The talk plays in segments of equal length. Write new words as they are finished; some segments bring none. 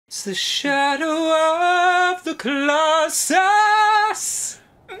It's the shadow of the Colossus.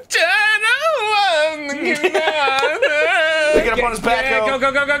 Pick it up on his back. Go,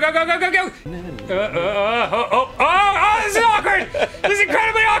 go, go, go, go, go, go, go, go. Oh, this is awkward. This is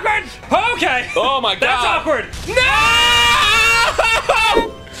incredibly awkward. Okay. Oh my god. That's awkward. No!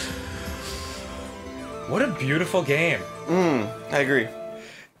 What a beautiful game. I agree.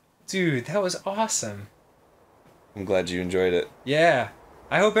 Dude, that was awesome. I'm glad you enjoyed it. Yeah.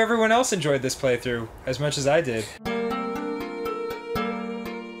 I hope everyone else enjoyed this playthrough as much as I did.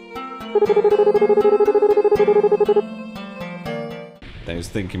 I was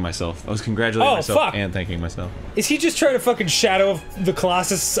thanking myself. I was congratulating myself and thanking myself. Is he just trying to fucking Shadow of the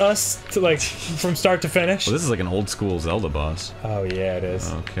Colossus us to like from start to finish? Well, this is like an old school Zelda boss. Oh yeah, it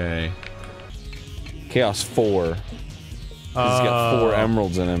is. Okay. Chaos 4. He's got 4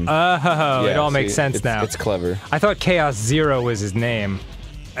 emeralds in him. Oh, it all makes sense now. It's clever. I thought Chaos 0 was his name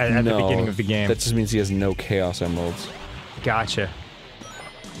at the beginning of the game. That just means he has no Chaos emeralds. Gotcha.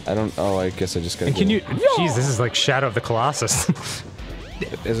 I don't. Oh, I guess I just gotta. And can you? Jeez, this is like Shadow of the Colossus.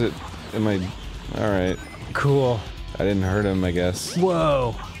 Is it? Am I? All right. Cool. I didn't hurt him, I guess.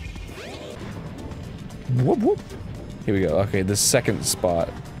 Whoa. Whoop whoop. Here we go. Okay, the second spot.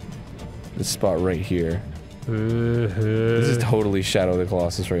 This spot right here. This is totally Shadow of the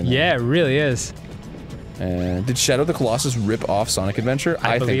Colossus right now. Yeah, it really is. And did Shadow of the Colossus rip off Sonic Adventure?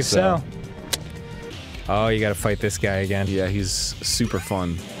 I believe think so. Oh, you gotta fight this guy again. Yeah, he's super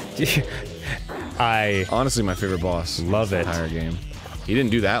fun. I honestly my favorite boss. Love it. Entire game. He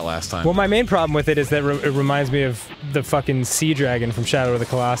didn't do that last time. Well, my main problem with it is that it reminds me of the fucking sea dragon from Shadow of the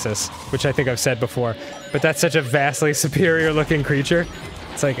Colossus, which I think I've said before. But that's such a vastly superior looking creature.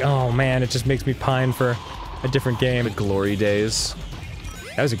 It's like, oh man, it just makes me pine for a different game. The glory days.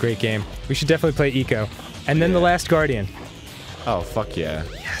 That was a great game. We should definitely play Eco. And then The Last Guardian. Oh, fuck yeah.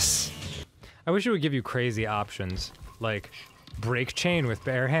 Yes. I wish it would give you crazy options, like break chain with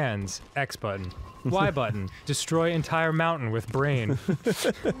bare hands, X button. Y button, destroy entire mountain with brain.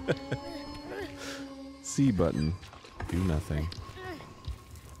 C button, do nothing.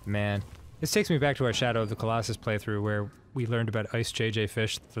 Man, this takes me back to our Shadow of the Colossus playthrough where we learned about Ice JJ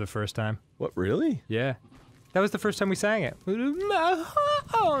Fish for the first time. What, really? Yeah. That was the first time we sang it. I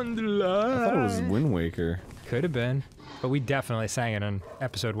thought it was Wind Waker. Could have been, but we definitely sang it on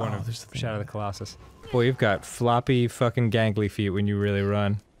episode 1 of Shadow of the Colossus. Boy, you've got floppy fucking gangly feet when you really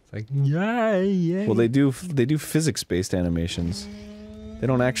run. It's like, yeah, yeah. Well, they do physics-based animations. They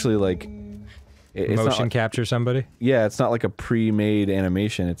don't actually, like... Motion capture somebody? Yeah, it's not like a pre-made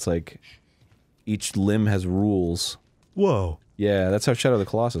animation. It's like, each limb has rules. Whoa. Yeah, that's how Shadow of the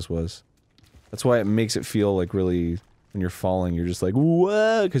Colossus was. That's why it makes it feel like really... When you're falling, you're just like,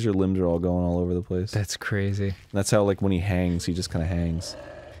 whoa, because your limbs are all going all over the place. That's crazy. And that's how, like, when he hangs, he just kind of hangs.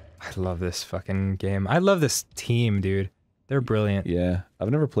 I love this fucking game. I love this team, dude. They're brilliant. Yeah. I've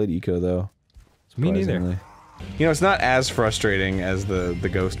never played Eco, though. Me neither. You know, it's not as frustrating as the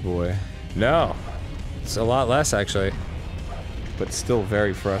Ghost Boy. No. It's a lot less, actually. But still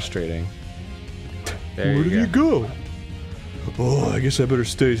very frustrating. There Where did he go? Oh, I guess I better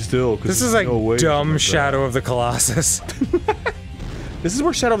stay still. This is like dumb Shadow of the Colossus. This is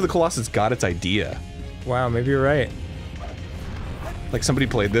where Shadow of the Colossus got its idea. Wow, maybe you're right. Like somebody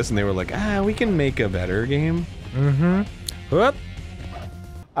played this and they were like, ah, we can make a better game. Mm-hmm. Whoop.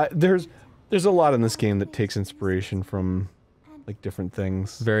 There's a lot in this game that takes inspiration from like different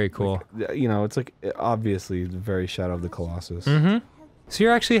things. Very cool. Like, you know, it's like obviously very Shadow of the Colossus. Mm-hmm. So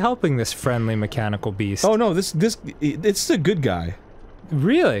you're actually helping this friendly mechanical beast. Oh no, it's a good guy.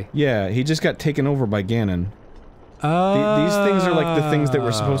 Really? Yeah, he just got taken over by Ganon. Oh. These things are like the things that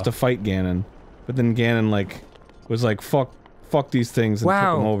were supposed to fight Ganon, but then Ganon like was like fuck these things and took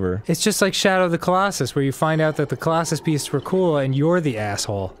them over. It's just like Shadow of the Colossus, where you find out that the Colossus beasts were cool and you're the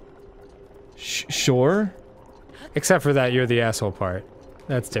asshole. Sure. Except for that, you're the asshole part.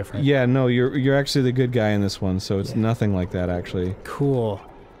 That's different. Yeah, no, you're actually the good guy in this one, so it's nothing like that actually. Cool.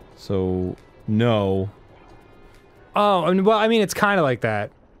 So no. Oh, and well, I mean, it's kind of like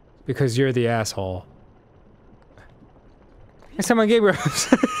that because you're the asshole. Next time on Game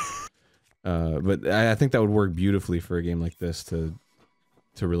Grumps. But I think that would work beautifully for a game like this to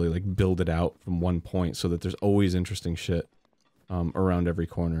really like build it out from one point so that there's always interesting shit around every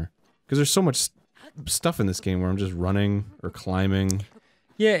corner. Because there's so much stuff in this game where I'm just running or climbing.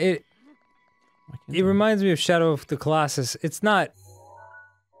 Yeah, it reminds me of Shadow of the Colossus. It's not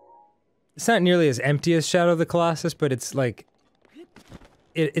nearly as empty as Shadow of the Colossus, but it's like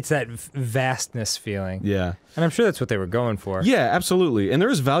it's that vastness feeling. Yeah. And I'm sure that's what they were going for. Yeah, absolutely. And there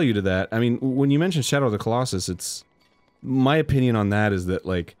is value to that. I mean, when you mention Shadow of the Colossus, it's... My opinion on that is that,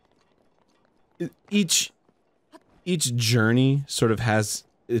 like, each journey sort of has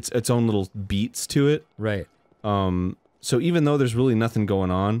its own little beats to it. Right. So even though there's really nothing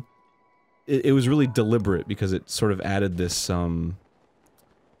going on, it was really deliberate because it sort of added this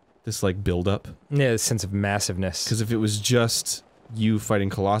this like build-up. Yeah, a sense of massiveness. Because if it was just you fighting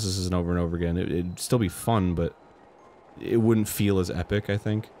Colossuses over and over again, it'd still be fun, but it wouldn't feel as epic, I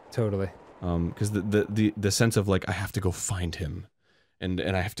think. Totally. Because the sense of like, I have to go find him, and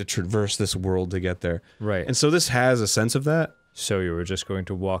I have to traverse this world to get there. Right. And so this has a sense of that. So you were just going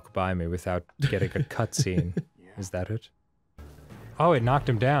to walk by me without getting a cutscene. Is that it? Oh, it knocked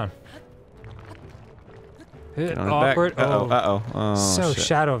him down. Awkward. Oh, so shit.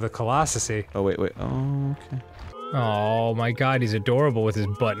 Shadow of the Colossus-y. Oh, wait. Oh, okay. Oh my god, he's adorable with his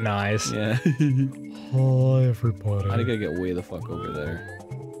button eyes. Yeah. Hi, everybody. I gotta get way the fuck over there.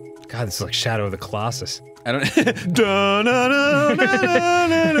 God, this is like Shadow of the Colossus. I don't.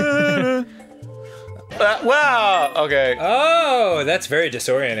 Wow! Okay. Oh, that's very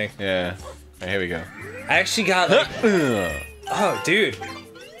disorienting. Yeah. Right, here we go. I actually got like... Oh, dude.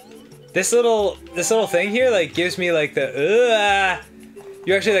 This little thing here, like, gives me, like, the,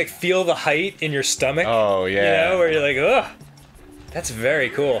 you actually, like, feel the height in your stomach. Oh, yeah. You know, where you're like, ugh. That's very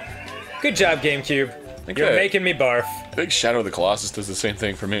cool. Good job, GameCube. You're making me barf. I think Shadow of the Colossus does the same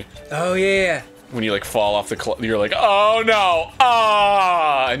thing for me. Oh, yeah. When you, like, fall off the you're like, oh, no,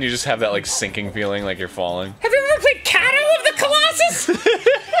 ah! And you just have that, like, sinking feeling like you're falling. Have you ever played Shadow of the Colossus?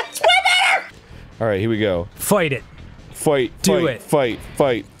 It's way better! Alright, here we go. Fight it. Fight, Do it. fight,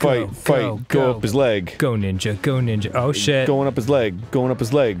 go up his leg. Go ninja, go ninja. Oh shit. Going up his leg, going up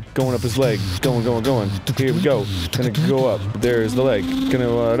his leg, going up his leg, going. Here we go. Gonna go up. There's the leg. Gonna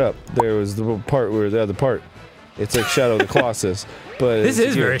go up. There was the part where the other part. It's like Shadow of the Colossus, but this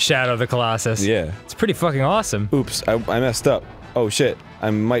is very Shadow of the Colossus. Yeah. It's pretty fucking awesome. Oops, I messed up. Oh shit,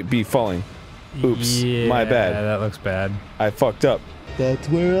 I might be falling. Oops, yeah, my bad. That looks bad. I fucked up. That's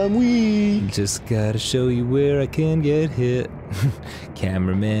where I'm weak. Just gotta show you where I can get hit.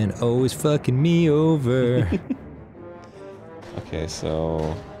 Cameraman always fucking me over. Okay,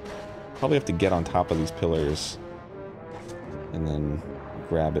 so probably have to get on top of these pillars and then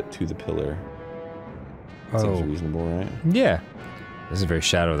grab it to the pillar. Seems reasonable, right? Yeah. This is very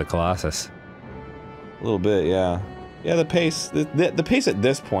Shadow of the Colossus. A little bit, yeah. Yeah, the pace, the pace at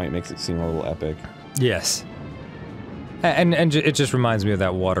this point makes it seem a little epic. Yes. And it just reminds me of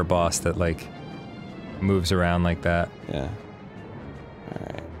that water boss that, like, moves around like that. Yeah.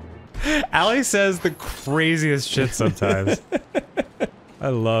 Alright. Allie says the craziest shit sometimes. I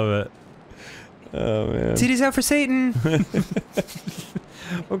love it. Oh, man. Titties out for Satan!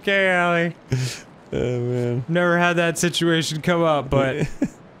 Okay, Allie. Oh, man. Never had that situation come up, but...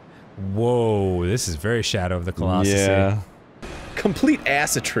 Whoa, this is very Shadow of the Colossus. Yeah. Complete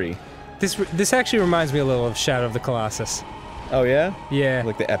assetry. This actually reminds me a little of Shadow of the Colossus. Oh yeah? Yeah.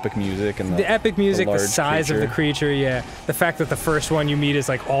 Like the epic music and the epic music, the large size of the creature, yeah. The fact that the first one you meet is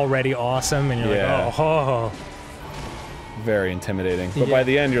like already awesome and you're like, oh. Very intimidating. But by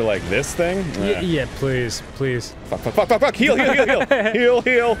the end you're like, this thing? Yeah, please, please. Fuck, heal.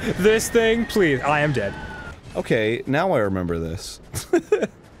 Heal. This thing, please. I am dead. Okay, now I remember this.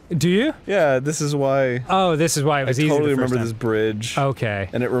 Do you? Yeah, this is why. Oh, this is why it was easy. I totally remember this bridge. Okay.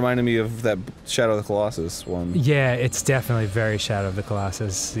 And it reminded me of that Shadow of the Colossus one. Yeah, it's definitely very Shadow of the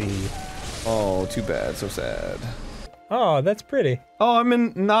Colossus. Oh, too bad. So sad. Oh, that's pretty. Oh, I'm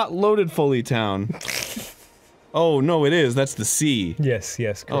in not loaded fully town. Oh, no, it is. That's the sea. Yes,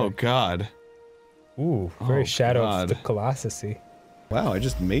 correct. Oh, God. Ooh, very Shadow of the Colossus-y. Wow, I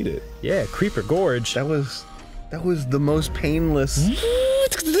just made it. Yeah, Creeper Gorge. That was the most painless.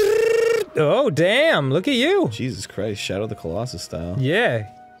 Oh, damn, look at you. Jesus Christ, Shadow of the Colossus style. Yeah,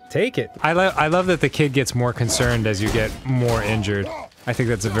 take it. I love that the kid gets more concerned as you get more injured. I think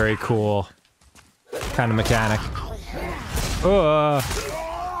that's a very cool kind of mechanic.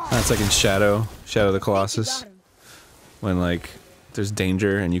 That's like in Shadow of the Colossus. When, like, there's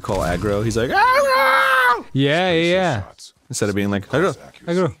danger and you call aggro, he's like, aggro! Yeah. Instead of being like,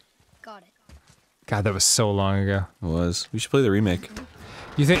 aggro. Got it. God, that was so long ago. It was. We should play the remake.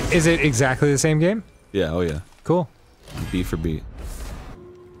 You think, is it exactly the same game? Yeah, oh yeah. Cool. Beat for beat.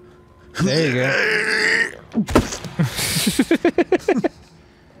 There you go.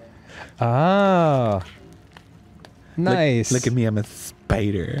 Oh. Nice. Look at me, I'm a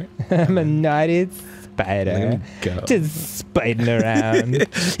spider. I'm a knotted spider. Go. Just spiding around.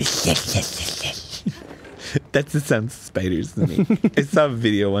 That's the sound spiders to me. I saw a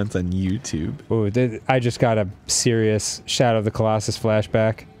video once on YouTube. Oh, I just got a serious Shadow of the Colossus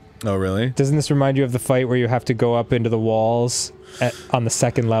flashback. Oh, really? Doesn't this remind you of the fight where you have to go up into the walls on the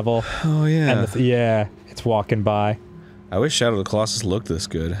second level. Oh yeah. And yeah, it's walking by. I wish Shadow of the Colossus looked this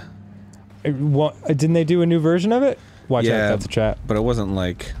good. Didn't they do a new version of it? Watch out, that's a trap. But it wasn't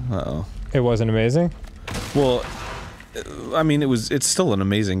like, uh-oh. It wasn't amazing? Well, I mean, it's still an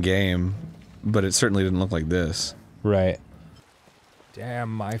amazing game, but it certainly didn't look like this. Right.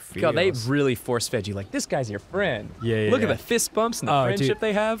 Damn, my feels. God, they really force-fed you, like, this guy's your friend. Yeah, Look at the fist bumps and the friendship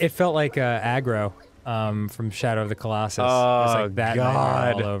they have. It felt like aggro from Shadow of the Colossus. Oh, it was like that God.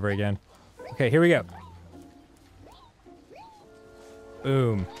 nightmare all over again. Okay, here we go.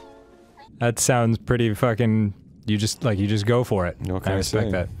 Boom. That sounds pretty fucking... You just go for it. What can I I respect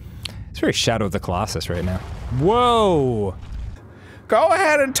say? that. It's very Shadow of the Colossus right now. Whoa! Go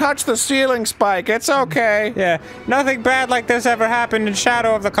ahead and touch the ceiling, Spike. It's okay. Yeah, nothing bad like this ever happened in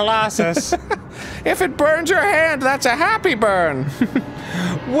Shadow of the Colossus. If it burns your hand, that's a happy burn.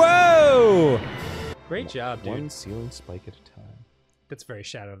 Whoa! Great job, dude. One ceiling spike at a time. That's very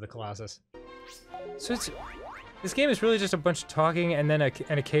Shadow of the Colossus. So this game is really just a bunch of talking and then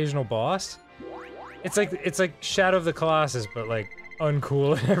an occasional boss. It's like Shadow of the Colossus, but like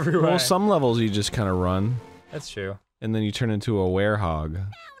uncool in every way. Well, some levels you just kind of run. That's true. And then you turn into a werehog.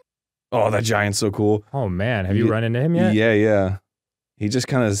 Oh, that giant's so cool. Oh man, have you run into him yet? Yeah, yeah. He just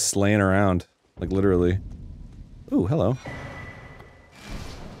kind of slaying around, like literally. Ooh, hello.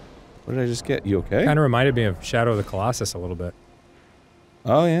 What did I just get? You okay? Kind of reminded me of Shadow of the Colossus a little bit.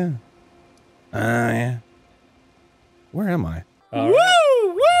 Oh yeah. Yeah. Where am I? Woo!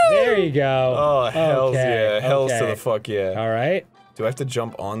 Woo! There you go. Oh, hells Okay, yeah. Hells to okay. the fuck yeah. All right. Do I have to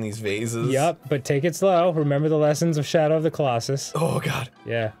jump on these vases? Yup, but take it slow. Remember the lessons of Shadow of the Colossus. Oh god.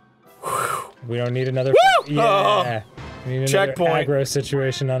 Yeah. We don't need another. Woo! Yeah. We need another Checkpoint. aggro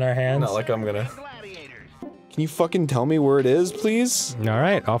situation on our hands. Not like I'm gonna... Can you fucking tell me where it is, please? All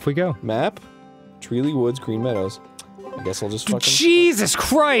right, off we go. Map? Treeley Woods, Green Meadows. I guess I'll just fucking... Jesus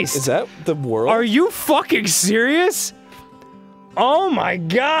Christ! Is that the world? Are you fucking serious? Oh my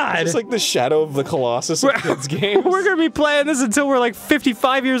god! It's like the Shadow of the Colossus of kids games. We're gonna be playing this until we're like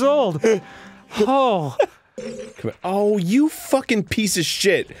 55 years old. Oh. Oh, you fucking piece of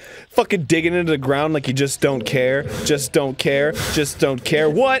shit. Fucking digging into the ground like you just don't care. Just don't care. Just don't care.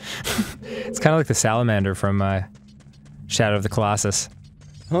 What? It's kind of like the salamander from Shadow of the Colossus.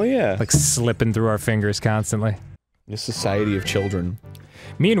 Oh yeah. Like slipping through our fingers constantly. The Society of Children.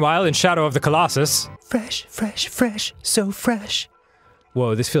 Meanwhile, in Shadow of the Colossus... Fresh, fresh, fresh, so fresh.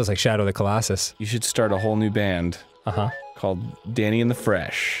 Whoa, this feels like Shadow of the Colossus. You should start a whole new band. Uh-huh. Called Danny and the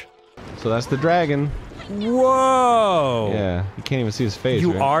Fresh. So that's the dragon. Whoa! Yeah, you can't even see his face,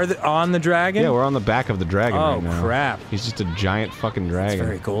 You right? are on the dragon? Yeah, we're on the back of the dragon right now. Oh, crap. He's just a giant fucking dragon. It's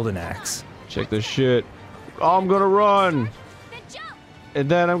very Golden Axe. Check this shit. Oh, I'm gonna run! And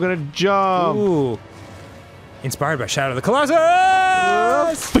then I'm gonna jump! Ooh. Inspired by Shadow of the Colossus!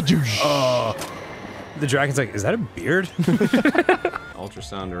 Oh. The dragon's like, is that a beard?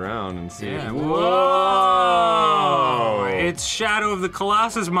 Ultrasound around and see Yeah. if... Whoa! It's Shadow of the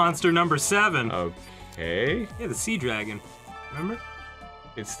Colossus monster number 7. Okay. Yeah, the sea dragon. Remember?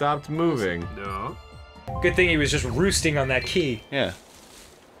 It stopped moving. No. Good thing he was just roosting on that key. Yeah.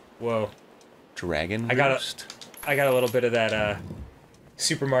 Whoa. Dragon I got roost. a little bit of that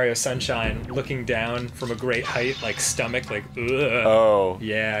Super Mario Sunshine looking down from a great height, like stomach, like ugh. Oh.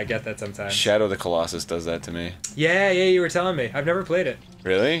 Yeah, I get that sometimes. Shadow of the Colossus does that to me. Yeah, you were telling me. I've never played it.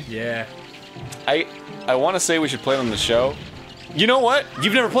 Really? Yeah. I want to say we should play it on the show. You know what?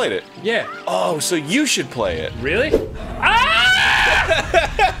 You've never played it. Yeah. Oh, so you should play it. Really?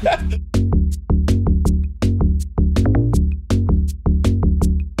 Ah!